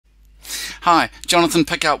Hi, Jonathan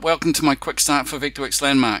Pickup. Welcome to my Quickstart for Vectorworks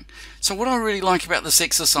Landmark. So what I really like about this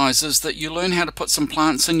exercise is that you learn how to put some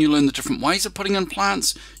plants in, you learn the different ways of putting in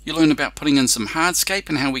plants, you learn about putting in some hardscape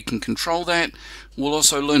and how we can control that. We'll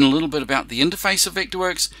also learn a little bit about the interface of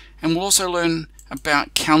Vectorworks, and we'll also learn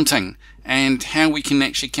about counting and how we can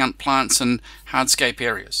actually count plants in hardscape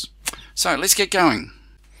areas. So let's get going.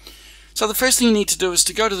 So the first thing you need to do is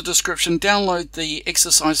to go to the description, download the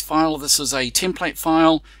exercise file. This is a template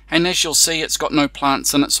file, and as you'll see, it's got no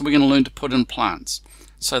plants in it, so we're going to learn to put in plants.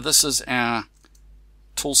 So this is our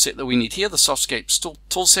tool set that we need here, the Hardscape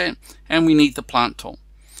tool set, and we need the plant tool.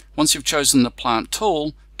 Once you've chosen the plant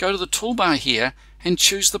tool, go to the toolbar here and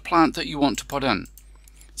choose the plant that you want to put in.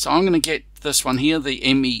 So I'm going to get this one here, the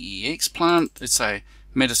MEEX plant. It's a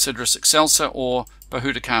Metasidrus excelsa or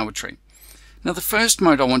Bahudakawa tree. Now the first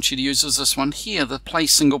mode I want you to use is this one here, the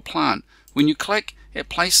place single plant. When you click, it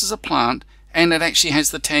places a plant and it actually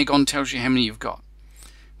has the tag on, tells you how many you've got.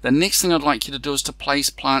 The next thing I'd like you to do is to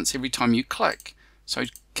place plants every time you click. So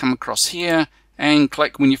come across here and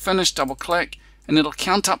click. When you finish, double click and it'll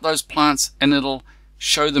count up those plants and it'll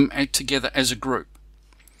show them together as a group.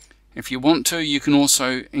 If you want to, you can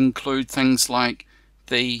also include things like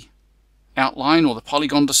the outline or the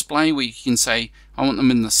polygon display, where you can say I want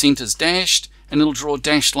them in the centers dashed, and it'll draw a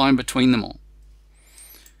dashed line between them all.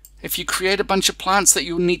 If you create a bunch of plants that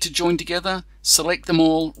you'll need to join together, select them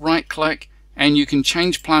all, right click, and you can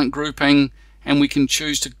change plant grouping, and we can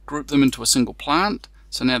choose to group them into a single plant.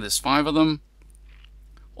 So now there's 5 of them,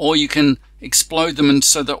 or you can explode them and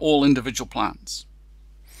so they're all individual plants.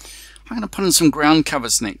 I'm going to put in some ground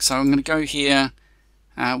covers next. So I'm going to go here.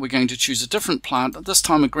 We're going to choose a different plant, this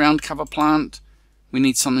time a ground cover plant. We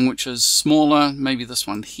need something which is smaller, maybe this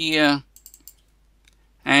one here.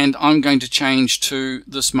 And I'm going to change to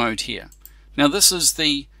this mode here. Now this is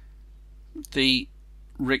the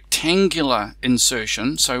rectangular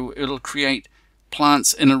insertion, so it'll create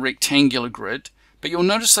plants in a rectangular grid. But you'll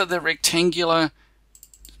notice that they're rectangular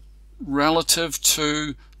relative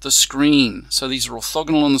to the screen. So these are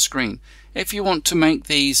orthogonal on the screen. If you want to make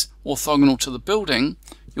these orthogonal to the building,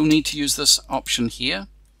 you'll need to use this option here.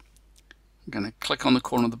 I'm going to click on the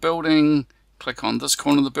corner of the building, click on this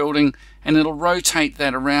corner of the building, and it'll rotate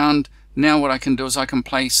that around. Now what I can do is I can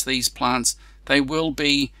place these plants. They will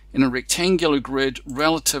be in a rectangular grid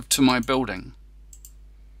relative to my building.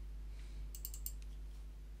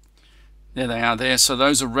 There they are there. So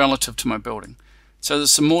those are relative to my building. So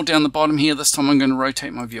there's some more down the bottom here. This time I'm going to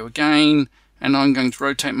rotate my view again, and I'm going to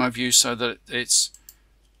rotate my view so that it's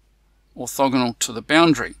orthogonal to the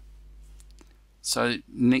boundary. So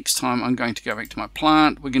next time I'm going to go back to my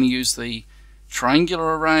plant. We're going to use the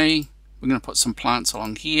triangular array. We're going to put some plants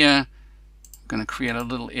along here. I'm going to create a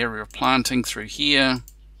little area of planting through here.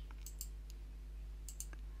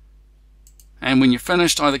 And when you're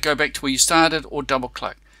finished, either go back to where you started or double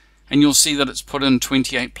click. And you'll see that it's put in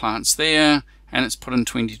 28 plants there, and it's put in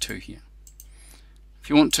 22 here. If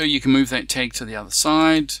you want to, you can move that tag to the other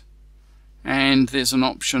side, and there's an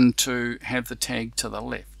option to have the tag to the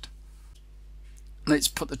left. Let's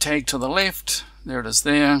put the tag to the left. There it is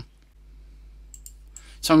there.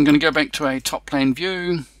 So I'm going to go back to a top plan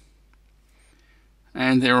view,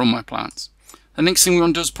 and there are all my plants. The next thing we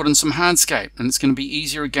want to do is put in some hardscape, and it's going to be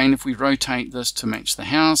easier again if we rotate this to match the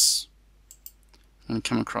house. I'm going to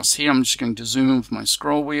come across here. I'm just going to zoom in with my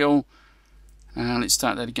scroll wheel. Let's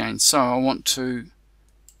start that again. So I want to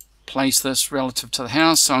place this relative to the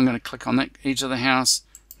house, so I'm going to click on that edge of the house,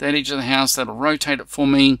 that'll rotate it for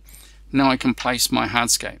me. Now I can place my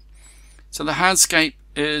hardscape. So the hardscape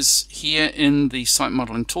is here in the site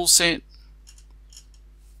modeling toolset.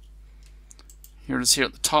 Here it is here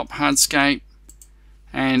at the top, hardscape,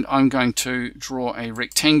 and I'm going to draw a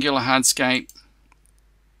rectangular hardscape,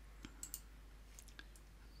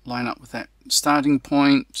 line up with that starting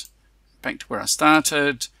point, back to where I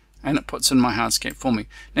started, and it puts in my hardscape for me.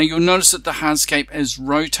 Now you'll notice that the hardscape is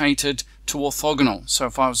rotated to orthogonal. So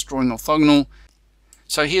if I was drawing orthogonal,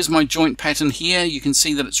 so here's my joint pattern here. You can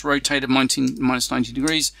see that it's rotated minus 90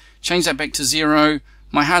 degrees. Change that back to 0.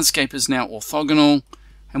 My hardscape is now orthogonal,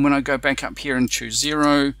 and when I go back up here and choose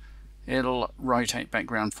 0, it'll rotate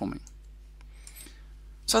back around for me.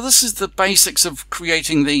 So this is the basics of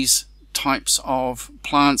creating these types of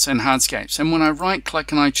plants and hardscapes. And when I right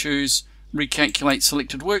click and I choose Recalculate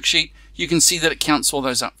Selected Worksheet, you can see that it counts all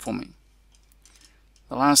those up for me.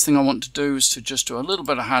 The last thing I want to do is to just do a little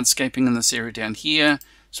bit of hardscaping in this area down here.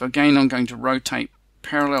 So again, I'm going to rotate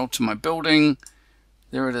parallel to my building.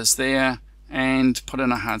 There it is there, and put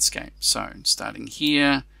in a hardscape. So starting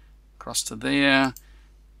here, across to there,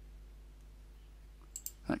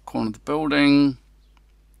 that corner of the building,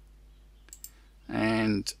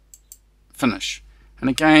 and finish. And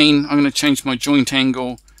again, I'm going to change my joint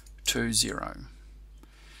angle to 0.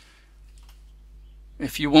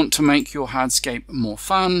 If you want to make your hardscape more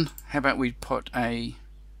fun, how about we put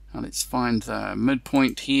let's find the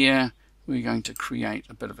midpoint here. We're going to create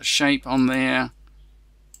a bit of a shape on there.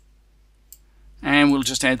 And we'll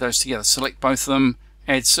just add those together. Select both of them,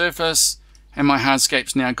 add surface, and my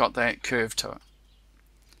hardscape's now got that curve to it.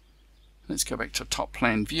 Let's go back to top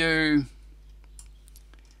plan view.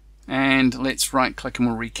 And let's right click and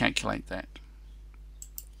we'll recalculate that.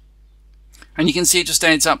 And you can see it just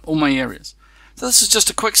adds up all my areas. So this is just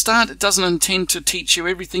a quick start. It doesn't intend to teach you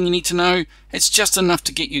everything you need to know. It's just enough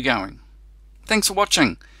to get you going. Thanks for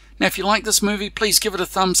watching. Now if you like this movie, please give it a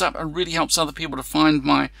thumbs up. It really helps other people to find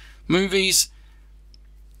my movies.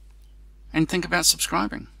 And think about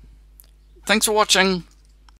subscribing. Thanks for watching.